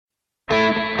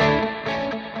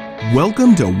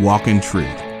Welcome to Walk in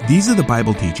Truth. These are the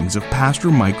Bible teachings of Pastor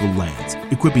Michael Lance,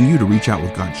 equipping you to reach out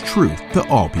with God's truth to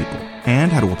all people and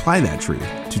how to apply that truth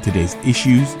to today's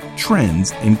issues,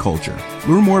 trends, and culture.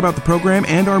 Learn more about the program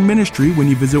and our ministry when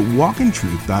you visit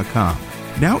walkintruth.com.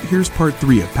 Now here's part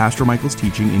 3 of Pastor Michael's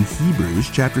teaching in Hebrews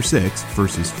chapter 6,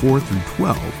 verses 4 through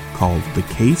 12, called The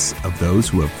Case of Those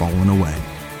Who Have Fallen Away.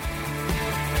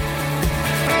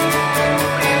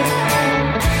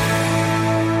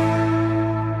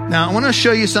 Now, I want to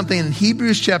show you something in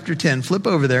Hebrews chapter 10. Flip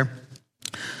over there.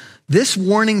 This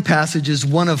warning passage is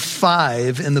one of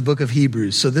 5 in the book of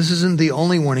Hebrews. So this isn't the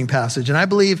only warning passage. And I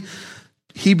believe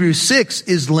Hebrews 6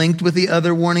 is linked with the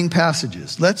other warning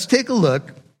passages. Let's take a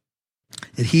look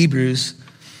at Hebrews.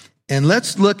 And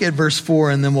let's look at verse 4,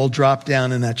 and then we'll drop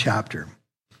down in that chapter.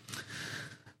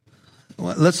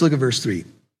 Let's look at verse 3.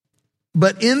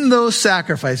 But in those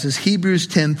sacrifices, Hebrews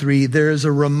 10:3, there is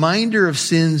a reminder of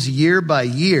sins year by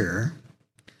year,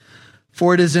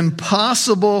 for it is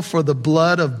impossible for the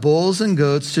blood of bulls and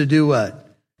goats to do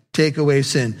what? Take away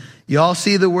sin. You all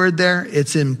see the word there?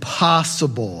 It's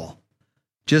impossible.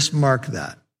 Just mark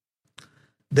that.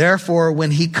 Therefore,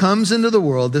 when he comes into the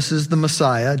world, this is the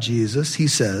Messiah, Jesus, he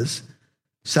says,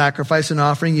 sacrifice and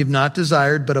offering you've not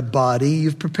desired, but a body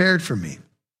you've prepared for me.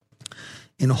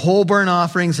 In whole burnt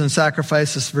offerings and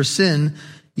sacrifices for sin,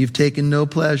 you've taken no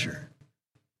pleasure.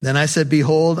 Then I said,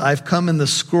 behold, I've come in the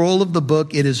scroll of the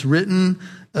book. It is written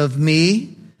of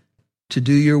me to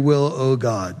do your will, O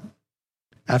God.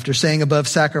 After saying above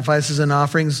sacrifices and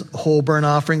offerings, whole burnt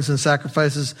offerings and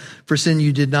sacrifices for sin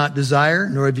you did not desire,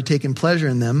 nor have you taken pleasure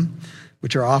in them,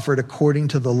 which are offered according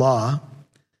to the law.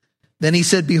 Then he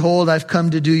said, behold, I've come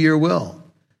to do your will.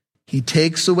 He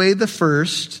takes away the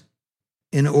first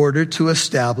in order to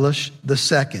establish the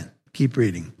second. Keep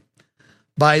reading.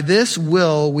 By this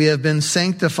will we have been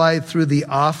sanctified through the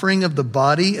offering of the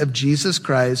body of Jesus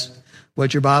Christ.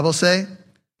 What's your Bible say?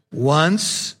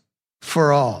 Once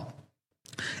for all.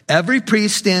 Every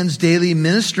priest stands daily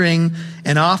ministering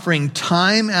and offering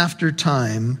time after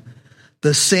time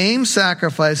the same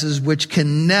sacrifices which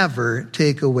can never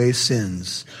take away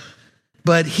sins.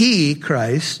 But he,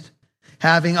 Christ,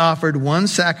 having offered one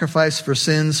sacrifice for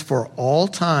sins for all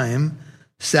time,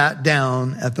 sat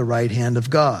down at the right hand of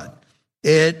God.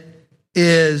 It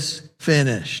is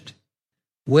finished.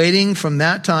 Waiting from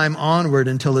that time onward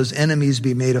until his enemies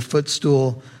be made a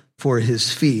footstool for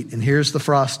his feet. And here's the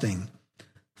frosting.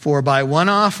 For by one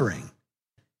offering,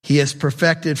 he has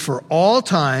perfected for all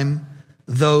time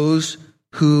those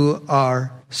who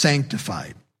are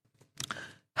sanctified.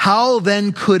 How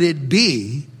then could it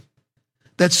be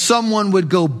that someone would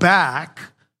go back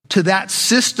to that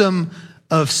system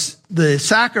of the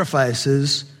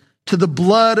sacrifices, to the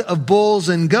blood of bulls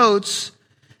and goats,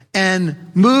 and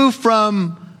move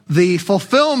from the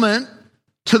fulfillment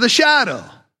to the shadow?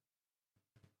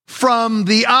 From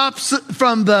the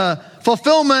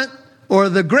fulfillment or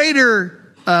the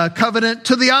greater covenant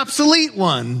to the obsolete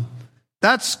one.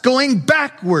 That's going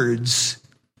backwards.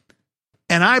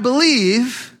 And I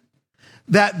believe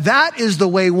that is the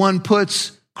way one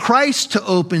puts Christ to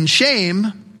open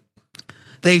shame.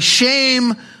 They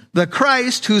shame the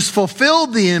Christ who's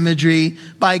fulfilled the imagery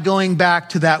by going back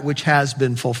to that which has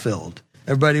been fulfilled.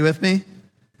 Everybody with me?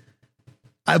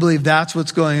 I believe that's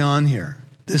what's going on here.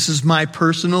 This is my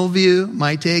personal view,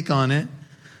 my take on it,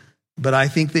 but I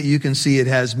think that you can see it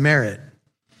has merit.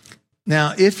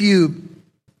 Now, if you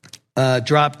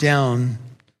drop down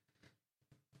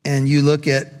and you look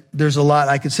at, there's a lot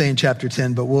I could say in chapter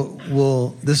 10, but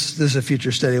this is a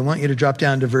future study. I want you to drop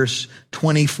down to verse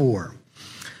 24.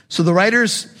 So the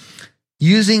writer's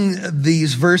using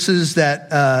these verses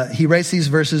he writes these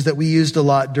verses that we used a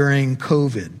lot during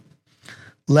COVID.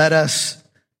 Let us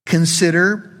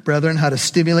consider, brethren, how to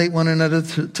stimulate one another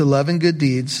to love and good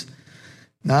deeds,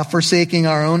 not forsaking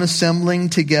our own assembling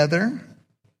together,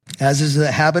 as is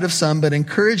the habit of some, but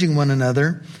encouraging one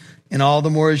another, and all the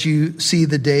more as you see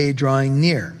the day drawing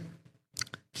near.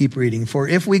 Keep reading. For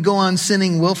if we go on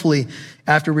sinning willfully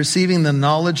after receiving the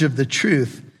knowledge of the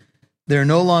truth, there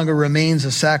no longer remains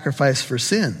a sacrifice for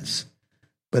sins,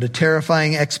 but a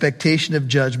terrifying expectation of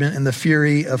judgment and the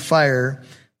fury of fire,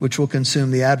 which will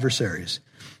consume the adversaries.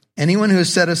 Anyone who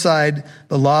has set aside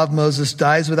the law of Moses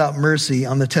dies without mercy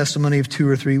on the testimony of 2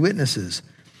 or 3 witnesses.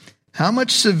 How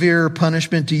much severer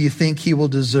punishment do you think he will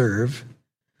deserve,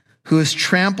 who has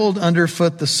trampled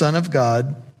underfoot the Son of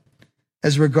God,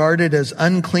 has regarded as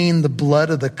unclean the blood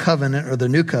of the covenant or the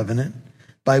new covenant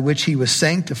by which he was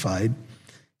sanctified,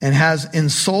 and has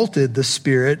insulted the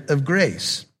Spirit of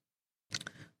grace?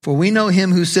 For we know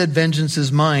him who said, vengeance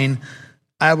is mine,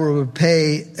 I will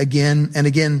repay again and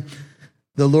again.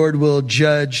 the Lord will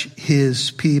judge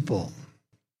his people.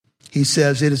 He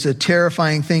says, it is a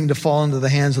terrifying thing to fall into the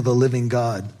hands of the living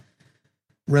God.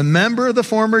 Remember the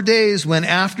former days when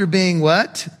after being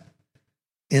what?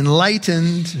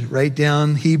 Enlightened, write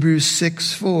down Hebrews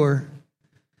 6:4.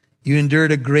 You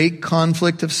endured a great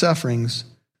conflict of sufferings,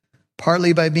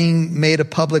 partly by being made a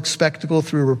public spectacle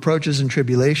through reproaches and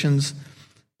tribulations,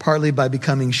 partly by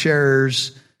becoming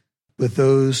sharers with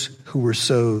those who were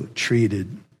so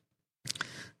treated. I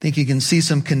think you can see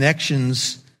some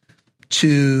connections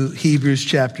to Hebrews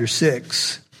chapter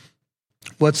 6.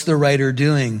 What's the writer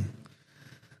doing?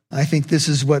 I think this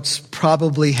is what's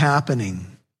probably happening.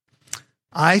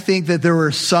 I think that there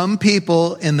were some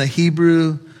people in the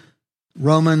Hebrew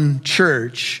Roman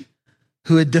church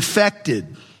who had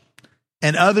defected,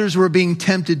 and others were being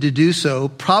tempted to do so.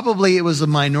 Probably it was a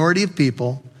minority of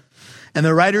people. And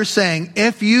the writer's saying,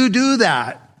 if you do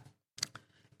that,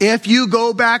 if you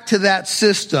go back to that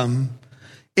system,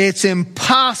 it's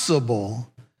impossible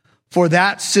for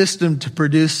that system to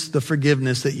produce the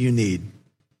forgiveness that you need.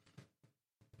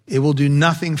 It will do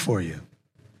nothing for you.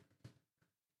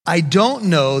 I don't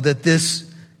know that this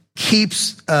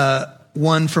keeps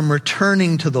one from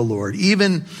returning to the Lord,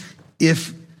 even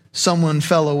if someone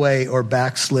fell away or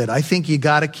backslid. I think you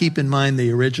got to keep in mind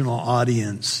the original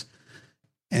audience,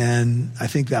 and I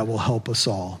think that will help us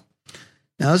all.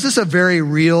 Now, is this a very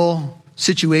real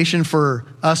situation for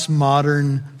us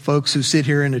modern folks who sit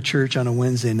here in a church on a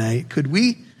Wednesday night? Could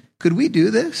we do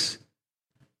this?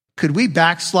 Could we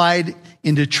backslide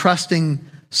into trusting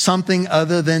something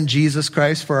other than Jesus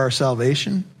Christ for our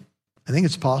salvation? I think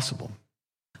it's possible.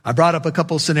 I brought up a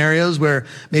couple scenarios where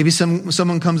maybe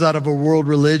someone comes out of a world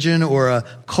religion or a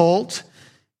cult,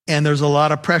 and there's a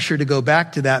lot of pressure to go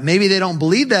back to that. Maybe they don't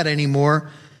believe that anymore,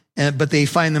 but they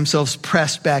find themselves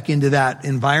pressed back into that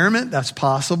environment. That's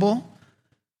possible.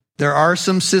 There are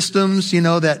some systems,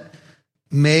 that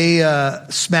may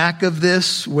smack of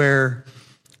this, where,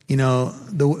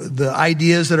 the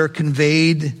ideas that are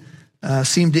conveyed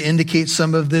seem to indicate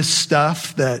some of this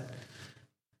stuff that,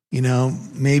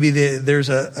 maybe there's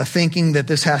a thinking that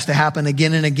this has to happen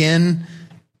again and again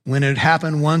when it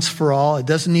happened once for all. It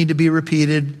doesn't need to be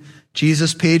repeated.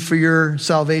 Jesus paid for your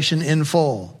salvation in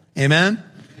full. Amen?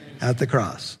 At the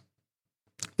cross.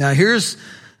 Now here's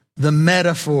the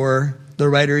metaphor the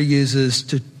writer uses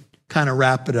to kind of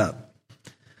wrap it up.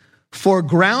 For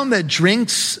ground that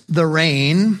drinks the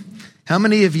rain. How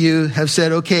many of you have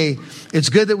said, okay, it's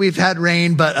good that we've had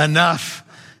rain, but enough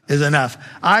is enough?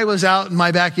 I was out in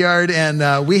my backyard,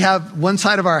 and we have one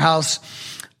side of our house.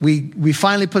 We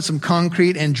finally put some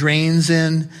concrete and drains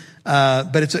in,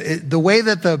 but the way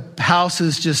that the house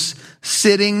is just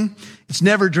sitting, it's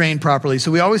never drained properly.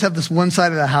 So we always have this one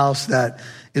side of the house that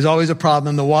is always a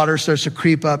problem. The water starts to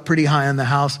creep up pretty high in the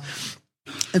house.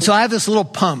 And so I have this little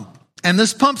pump, and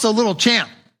this pump's a little champ.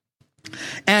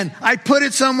 And I put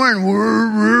it somewhere,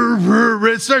 and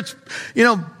it starts,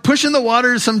 pushing the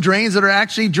water to some drains that are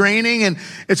actually draining, and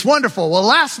it's wonderful. Well,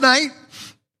 last night,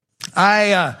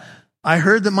 I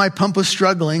heard that my pump was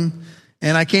struggling,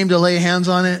 and I came to lay hands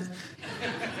on it,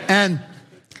 and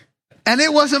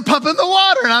it wasn't pumping the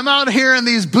water. And I'm out here in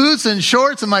these boots and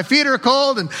shorts, and my feet are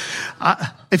cold. And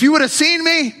if you would have seen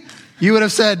me, you would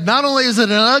have said, not only is it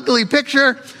an ugly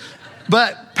picture,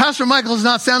 but Pastor Michael's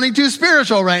not sounding too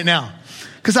spiritual right now.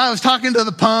 Because I was talking to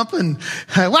the pump, and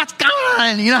what's going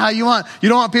on? You know how you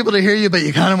don't want people to hear you, but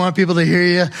you kind of want people to hear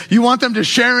you. You want them to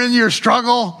share in your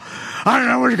struggle. I don't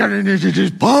know what you're going to do,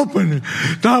 just pump, and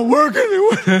it's not working.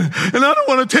 And I don't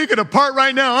want to take it apart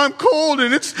right now. I'm cold,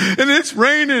 and it's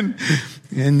raining.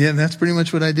 And yeah, that's pretty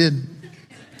much what I did.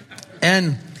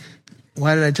 And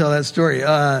why did I tell that story?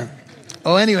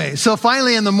 Anyway, so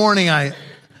finally in the morning, I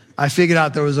figured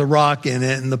out there was a rock in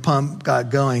it, and the pump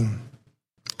got going.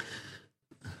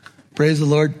 Praise the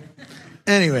Lord.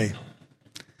 Anyway,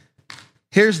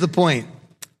 here's the point.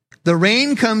 The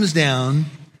rain comes down,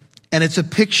 and it's a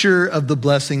picture of the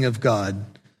blessing of God.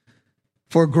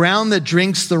 For ground that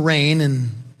drinks the rain, and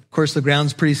of course the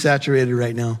ground's pretty saturated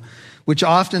right now, which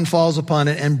often falls upon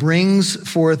it and brings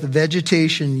forth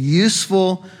vegetation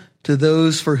useful to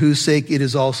those for whose sake it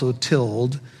is also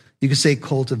tilled, you could say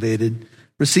cultivated,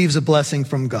 receives a blessing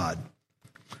from God.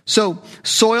 So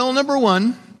soil number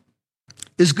one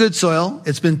is good soil.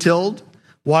 It's been tilled.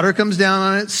 Water comes down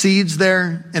on it, seeds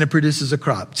there, and it produces a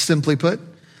crop, simply put.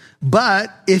 But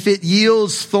if it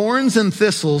yields thorns and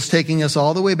thistles, taking us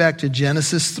all the way back to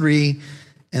Genesis 3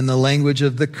 and the language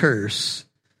of the curse,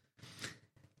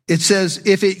 it says,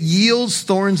 if it yields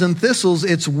thorns and thistles,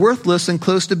 it's worthless and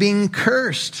close to being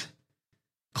cursed.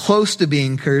 Close to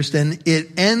being cursed, and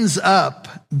it ends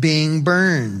up being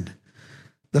burned.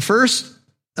 The first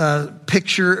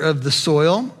picture of the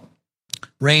soil,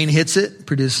 rain hits it,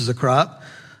 produces a crop.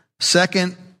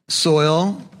 Second,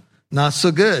 soil, not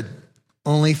so good,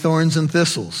 only thorns and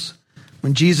thistles.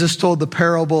 When Jesus told the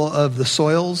parable of the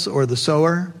soils or the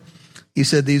sower, he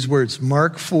said these words,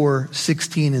 Mark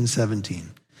 4:16 and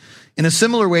 17. In a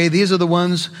similar way, these are the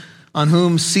ones on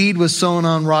whom seed was sown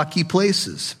on rocky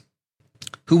places,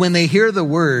 who when they hear the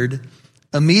word,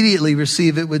 immediately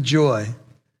receive it with joy,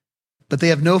 but they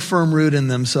have no firm root in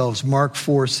themselves. Mark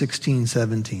 4:16,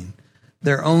 17.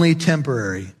 They're only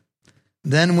temporary.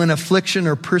 Then when affliction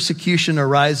or persecution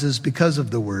arises because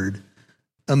of the word,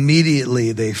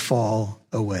 immediately they fall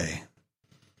away.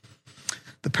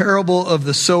 The parable of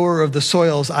the sower of the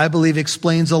soils, I believe,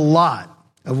 explains a lot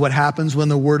of what happens when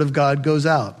the word of God goes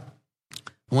out.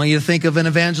 I want you to think of an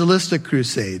evangelistic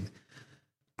crusade.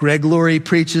 Greg Laurie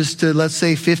preaches to, let's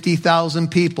say, 50,000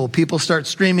 people. People start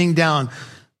streaming down.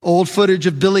 Old footage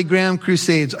of Billy Graham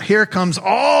crusades. Here comes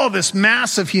all this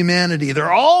mass of humanity.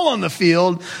 They're all on the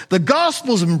field. The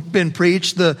gospel's been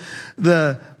preached. The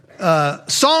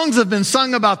songs have been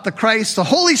sung about the Christ. The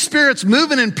Holy Spirit's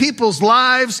moving in people's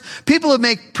lives. People have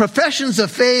made professions of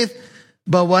faith.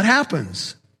 But what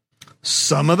happens?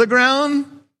 Some of the ground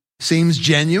seems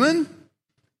genuine,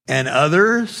 and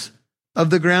others of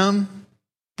the ground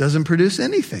doesn't produce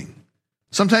anything.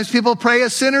 Sometimes people pray a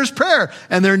sinner's prayer,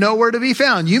 and they're nowhere to be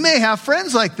found. You may have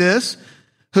friends like this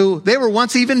who they were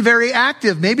once even very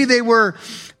active. Maybe they were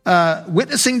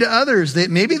witnessing to others.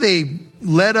 Maybe they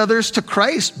led others to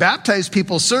Christ, baptized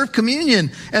people, served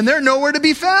communion, and they're nowhere to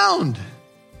be found.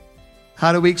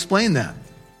 How do we explain that?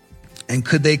 And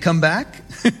could they come back?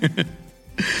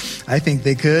 I think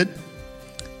they could.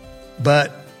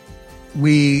 But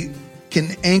we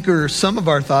can anchor some of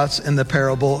our thoughts in the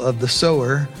parable of the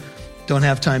sower. Don't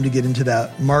have time to get into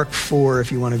that. Mark 4,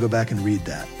 if you want to go back and read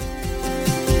that.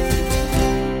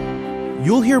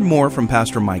 You'll hear more from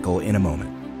Pastor Michael in a moment.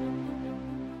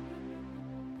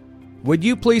 Would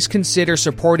you please consider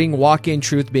supporting Walk in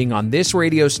Truth being on this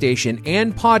radio station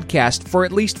and podcast for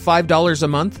at least $5 a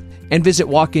month? And visit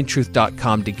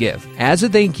walkintruth.com to give. As a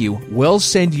thank you, we'll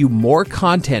send you more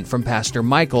content from Pastor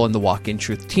Michael and the Walk in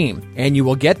Truth team. And you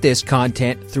will get this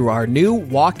content through our new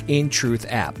Walk in Truth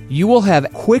app. You will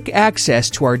have quick access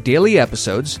to our daily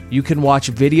episodes. You can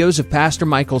watch videos of Pastor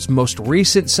Michael's most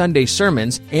recent Sunday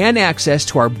sermons and access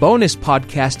to our bonus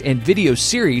podcast and video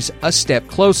series, A Step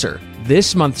Closer.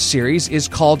 This month's series is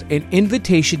called An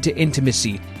Invitation to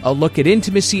Intimacy, a look at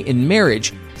intimacy in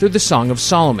marriage through the Song of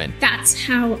Solomon. That's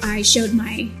how I showed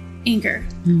my anger.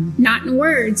 Not in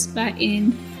words, but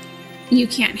in, you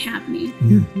can't have me.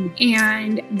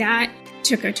 And that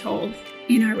took a toll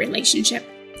in our relationship.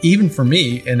 Even for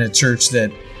me, in a church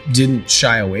that didn't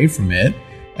shy away from it,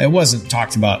 it wasn't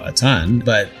talked about a ton,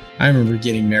 but I remember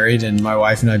getting married and my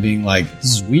wife and I being like,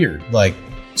 this is weird. Like,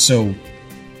 so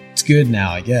it's good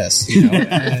now, I guess. You know?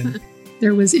 And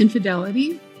there was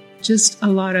infidelity, just a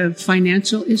lot of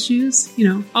financial issues, you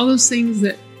know, all those things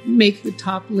that make the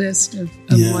top list of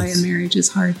Yes. why a marriage is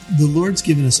hard. The Lord's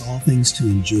given us all things to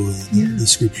enjoy, the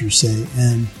scriptures say.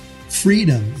 And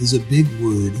freedom is a big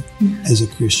word as a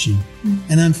Christian.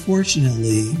 And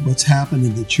unfortunately, what's happened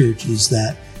in the church is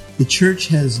that the church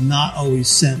has not always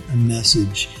sent a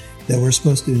message that we're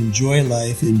supposed to enjoy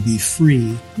life and be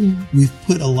free. We've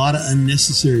put a lot of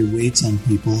unnecessary weights on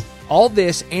people. All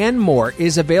this and more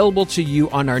is available to you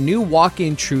on our new Walk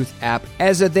in Truth app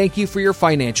as a thank you for your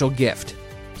financial gift.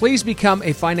 Please become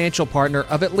a financial partner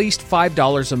of at least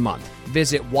 $5 a month.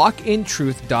 Visit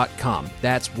walkintruth.com.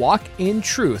 That's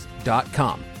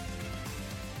walkintruth.com.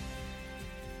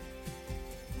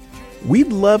 We'd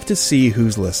love to see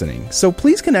who's listening, so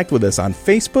please connect with us on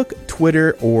Facebook,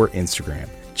 Twitter, or Instagram.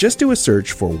 Just do a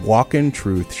search for Walk in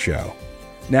Truth Show.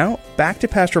 Now, back to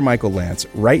Pastor Michael Lantz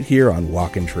right here on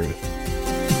Walk in Truth.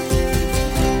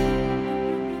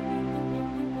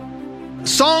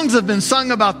 Songs have been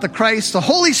sung about the Christ. The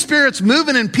Holy Spirit's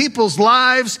moving in people's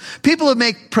lives. People have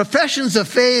made professions of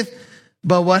faith.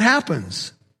 But what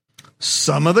happens?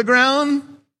 Some of the ground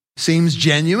seems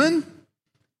genuine,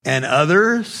 and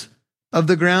others of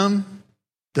the ground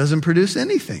doesn't produce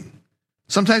anything.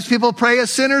 Sometimes people pray a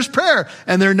sinner's prayer,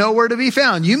 and they're nowhere to be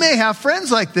found. You may have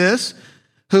friends like this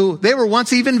who they were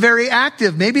once even very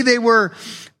active. Maybe they were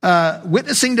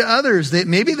witnessing to others.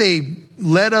 Maybe they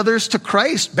led others to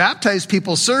Christ, baptized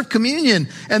people, served communion,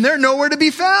 and they're nowhere to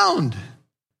be found.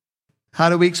 How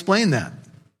do we explain that?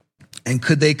 And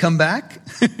could they come back?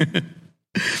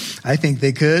 I think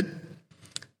they could.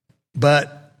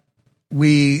 But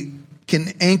we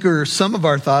can anchor some of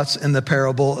our thoughts in the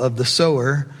parable of the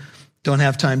sower. Don't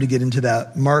have time to get into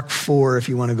that. Mark 4, if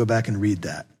you want to go back and read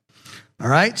that. All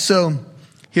right, so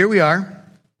here we are.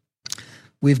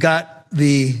 We've got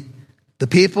the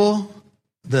people,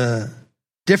 the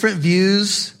different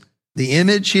views, the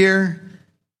image here.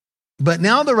 But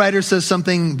now the writer says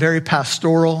something very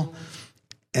pastoral,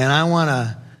 and I want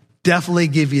to definitely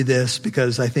give you this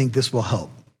because I think this will help.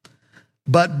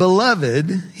 But beloved,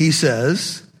 he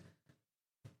says,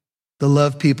 the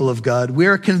loved people of God, we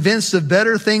are convinced of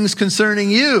better things concerning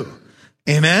you.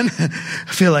 Amen.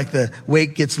 I feel like the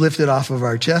weight gets lifted off of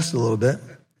our chest a little bit.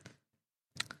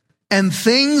 And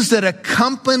things that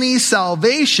accompany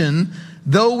salvation,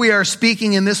 though we are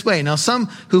speaking in this way. Now, some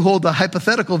who hold the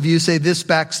hypothetical view say this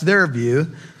backs their view.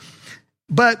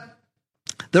 But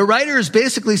the writer is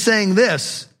basically saying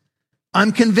this: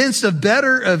 I'm convinced of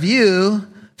better of you,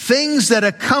 things that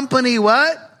accompany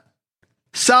what?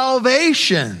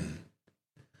 Salvation.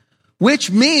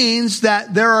 Which means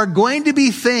that there are going to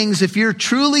be things, if you're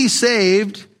truly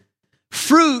saved,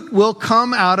 fruit will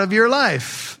come out of your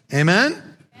life. Amen?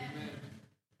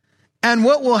 And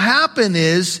what will happen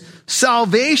is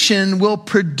salvation will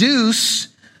produce,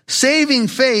 saving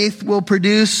faith will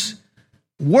produce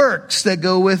works that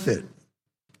go with it.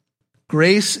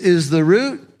 Grace is the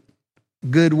root.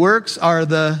 Good works are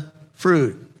the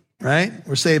fruit, right?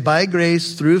 We're saved by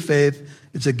grace through faith.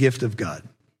 It's a gift of God.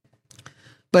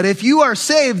 But if you are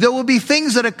saved, there will be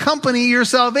things that accompany your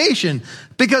salvation,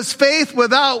 because faith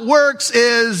without works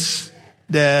is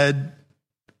dead.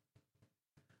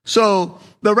 So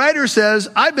the writer says,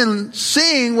 I've been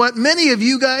seeing what many of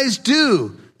you guys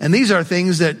do. And these are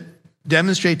things that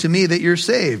demonstrate to me that you're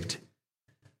saved.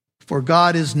 For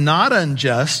God is not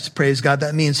unjust. Praise God.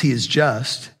 That means he is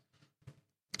just.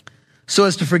 So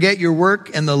as to forget your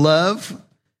work and the love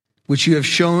which you have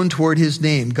shown toward his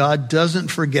name. God doesn't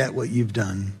forget what you've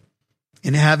done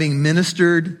in having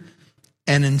ministered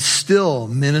and in still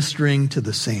ministering to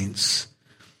the saints.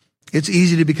 It's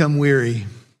easy to become weary.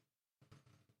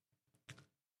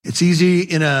 It's easy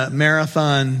in a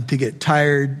marathon to get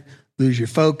tired, lose your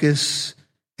focus,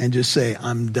 and just say,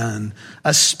 I'm done.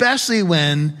 Especially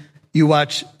when you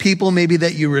watch people maybe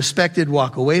that you respected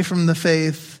walk away from the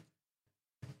faith.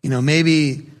 You know,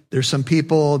 maybe there's some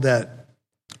people that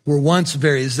were once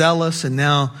very zealous and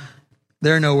now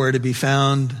they're nowhere to be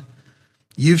found.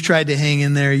 You've tried to hang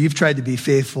in there. You've tried to be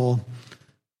faithful.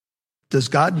 Does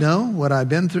God know what I've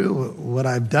been through, what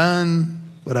I've done,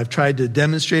 what I've tried to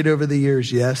demonstrate over the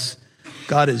years? Yes.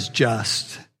 God is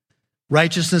just.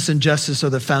 Righteousness and justice are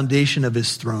the foundation of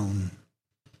his throne.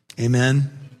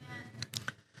 Amen.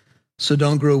 So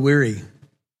don't grow weary.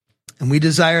 And we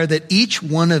desire that each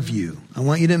one of you, I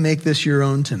want you to make this your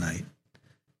own tonight,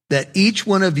 that each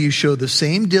one of you show the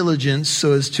same diligence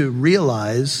so as to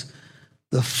realize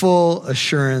the full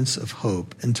assurance of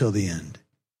hope until the end.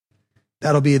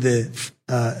 That'll be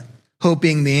the hope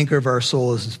being the anchor of our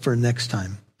soul is for next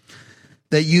time.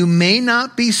 That you may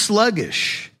not be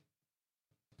sluggish,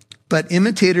 but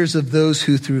imitators of those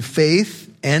who through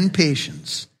faith and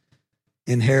patience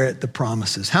inherit the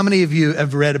promises. How many of you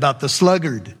have read about the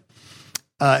sluggard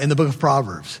in the book of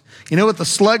Proverbs? You know what the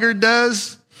sluggard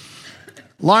does?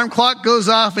 Alarm clock goes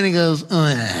off and he goes,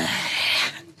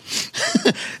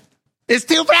 it's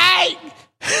too bright.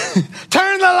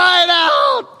 Turn the light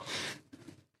out.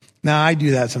 Now, I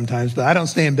do that sometimes, but I don't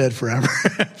stay in bed forever.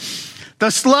 The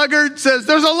sluggard says,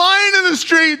 there's a lion in the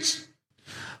streets.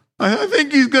 I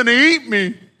think he's going to eat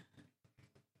me.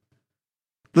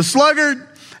 The sluggard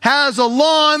has a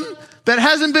lawn that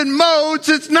hasn't been mowed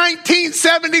since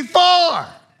 1974.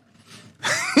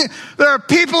 There are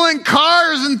people in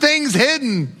cars and things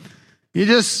hidden. You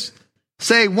just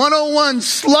say 101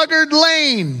 Sluggard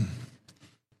Lane.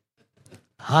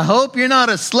 I hope you're not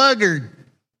a sluggard. You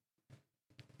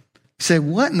say,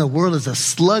 what in the world is a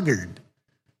sluggard?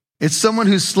 It's someone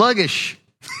who's sluggish.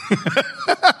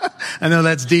 I know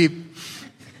that's deep.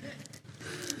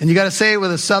 And you got to say it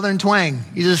with a southern twang.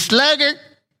 He's a sluggard.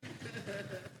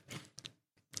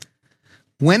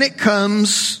 When it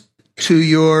comes to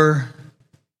your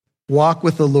walk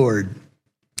with the Lord,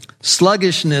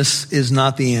 sluggishness is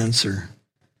not the answer.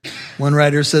 One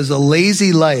writer says a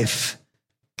lazy life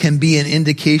can be an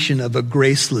indication of a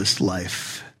graceless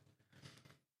life.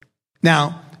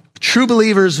 Now, true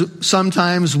believers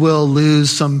sometimes will lose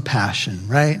some passion,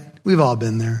 right? We've all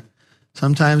been there.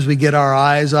 Sometimes we get our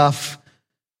eyes off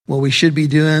what we should be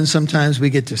doing. Sometimes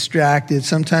we get distracted.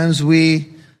 Sometimes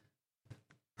we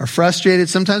are frustrated.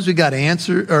 Sometimes we got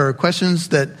answer or questions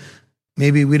that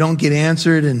maybe we don't get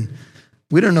answered and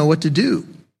we don't know what to do.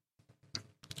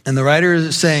 And the writer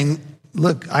is saying,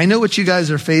 look, I know what you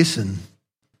guys are facing,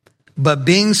 But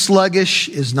being sluggish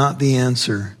is not the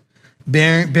answer.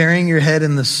 Burying your head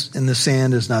in the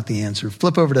sand is not the answer.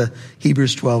 Flip over to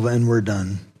Hebrews 12 and we're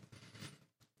done.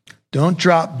 Don't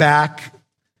drop back.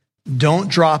 Don't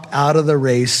drop out of the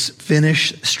race.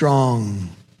 Finish strong.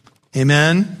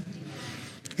 Amen?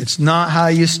 It's not how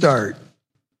you start.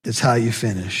 It's how you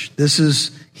finish. This is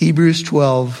Hebrews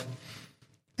 12,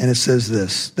 and it says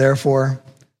this. Therefore,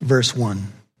 verse 1.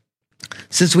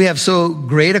 Since we have so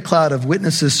great a cloud of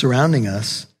witnesses surrounding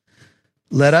us,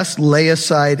 let us lay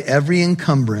aside every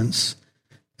encumbrance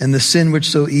and the sin which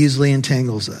so easily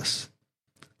entangles us.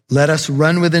 Let us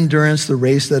run with endurance the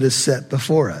race that is set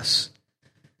before us,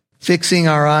 fixing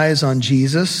our eyes on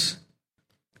Jesus,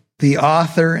 the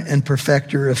author and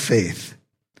perfecter of faith,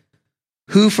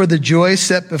 who for the joy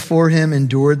set before him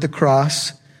endured the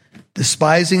cross,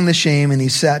 despising the shame, and he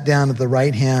sat down at the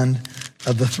right hand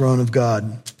of the throne of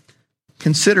God.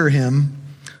 Consider him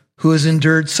who has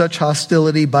endured such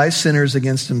hostility by sinners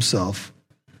against himself,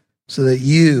 so that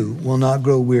you will not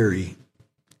grow weary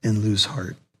and lose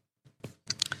heart.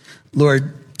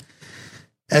 Lord,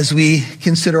 as we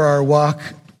consider our walk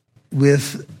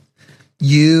with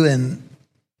you and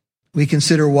we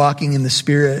consider walking in the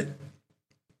Spirit,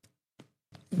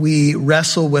 we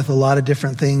wrestle with a lot of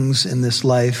different things in this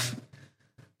life.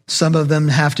 Some of them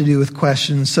have to do with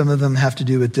questions. Some of them have to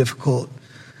do with difficult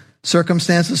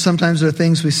circumstances. Sometimes they're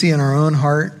things we see in our own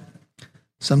heart.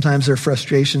 Sometimes they're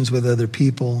frustrations with other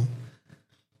people.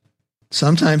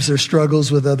 Sometimes they're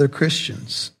struggles with other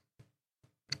Christians.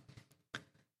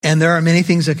 And there are many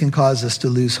things that can cause us to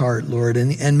lose heart, Lord,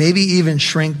 and maybe even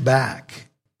shrink back.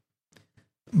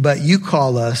 But you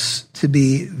call us to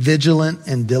be vigilant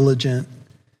and diligent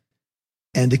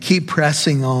and to keep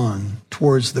pressing on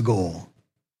towards the goal.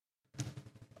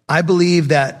 I believe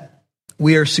that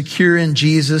we are secure in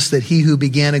Jesus, that he who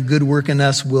began a good work in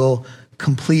us will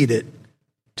complete it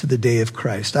to the day of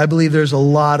Christ. I believe there's a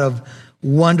lot of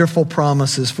wonderful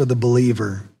promises for the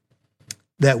believer,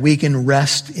 that we can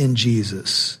rest in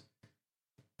Jesus,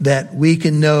 that we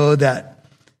can know that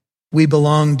we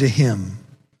belong to him,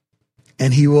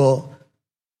 and he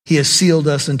has sealed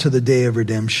us into the day of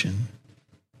redemption.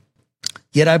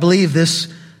 Yet I believe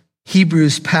this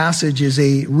Hebrews passage is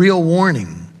a real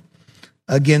warning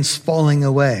against falling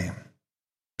away,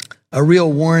 a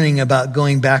real warning about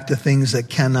going back to things that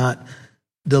cannot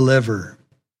deliver,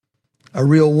 a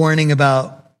real warning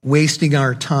about wasting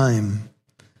our time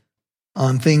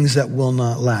on things that will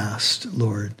not last,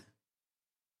 Lord.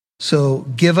 So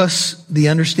give us the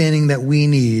understanding that we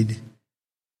need.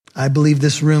 I believe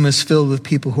this room is filled with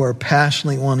people who are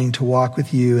passionately wanting to walk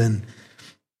with you. And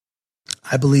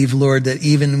I believe, Lord, that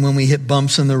even when we hit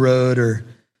bumps in the road or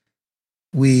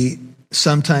we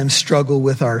sometimes struggle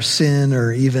with our sin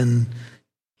or even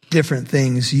different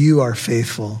things, you are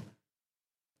faithful.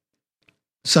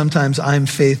 Sometimes I'm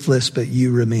faithless, but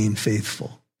you remain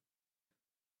faithful.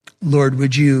 Lord,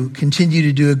 would you continue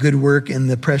to do a good work in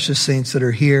the precious saints that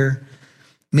are here,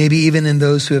 maybe even in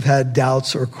those who have had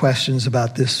doubts or questions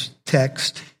about this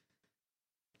text.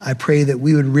 I pray that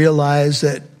we would realize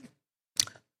that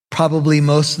probably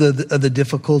most of the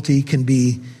difficulty can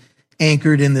be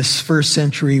anchored in this first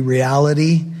century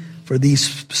reality for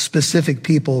these specific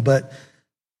people, but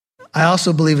I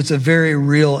also believe it's a very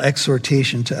real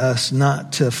exhortation to us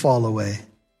not to fall away,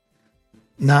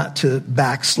 not to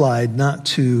backslide, not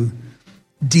to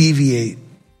deviate,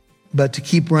 but to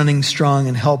keep running strong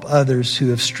and help others who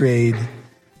have strayed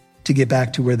to get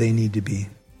back to where they need to be.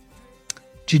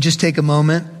 Would you just take a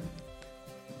moment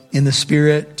in the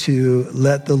Spirit to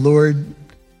let the Lord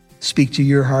speak to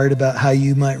your heart about how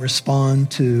you might respond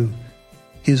to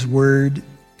his word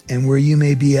and where you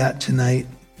may be at tonight?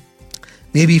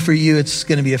 Maybe for you, it's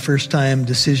going to be a first-time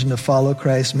decision to follow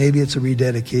Christ. Maybe it's a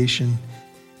rededication.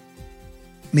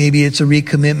 Maybe it's a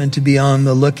recommitment to be on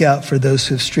the lookout for those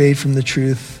who have strayed from the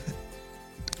truth.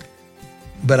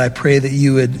 But I pray that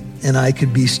you would and I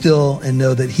could be still and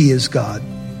know that he is God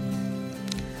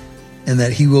and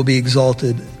that he will be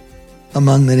exalted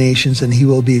among the nations and he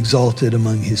will be exalted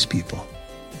among his people.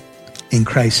 In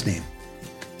Christ's name,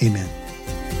 amen.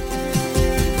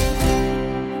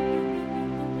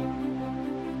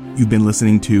 You've been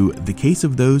listening to The Case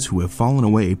of Those Who Have Fallen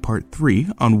Away, Part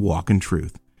 3 on Walk in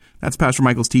Truth. That's Pastor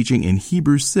Michael's teaching in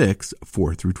Hebrews 6,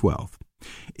 4 through 12.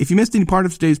 If you missed any part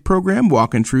of today's program,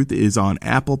 Walk in Truth is on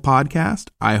Apple Podcast,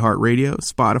 iHeartRadio,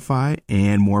 Spotify,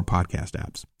 and more podcast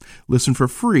apps. Listen for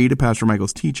free to Pastor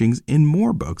Michael's teachings in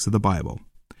more books of the Bible.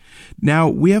 Now,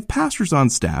 we have pastors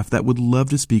on staff that would love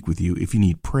to speak with you if you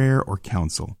need prayer or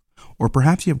counsel, or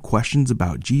perhaps you have questions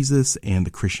about Jesus and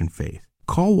the Christian faith.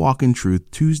 Call Walk in Truth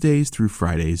Tuesdays through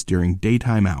Fridays during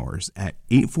daytime hours at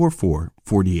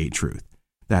 844-48-TRUTH.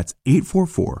 That's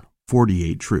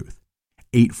 844-48-TRUTH.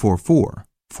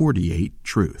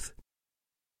 844-48-TRUTH.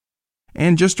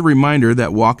 And just a reminder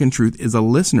that Walk in Truth is a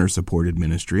listener-supported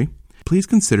ministry. Please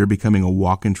consider becoming a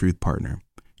Walk in Truth partner.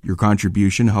 Your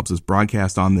contribution helps us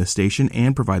broadcast on this station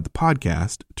and provide the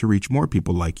podcast to reach more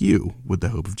people like you with the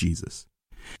hope of Jesus.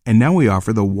 And now we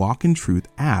offer the Walk in Truth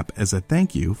app as a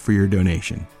thank you for your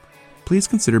donation. Please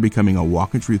consider becoming a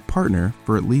Walk in Truth partner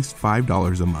for at least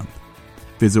 $5 a month.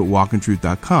 Visit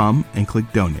walkintruth.com and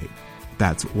click donate.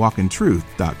 That's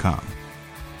walkintruth.com.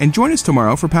 And join us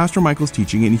tomorrow for Pastor Michael's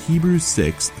teaching in Hebrews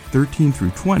 6:13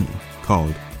 through 20,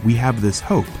 called We Have This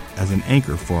Hope as an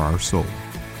Anchor for Our Soul.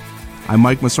 I'm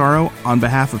Mike Massaro. On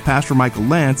behalf of Pastor Michael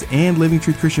Lance and Living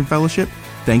Truth Christian Fellowship,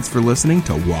 thanks for listening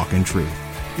to Walk in Truth,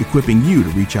 equipping you to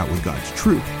reach out with God's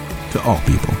truth to all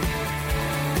people.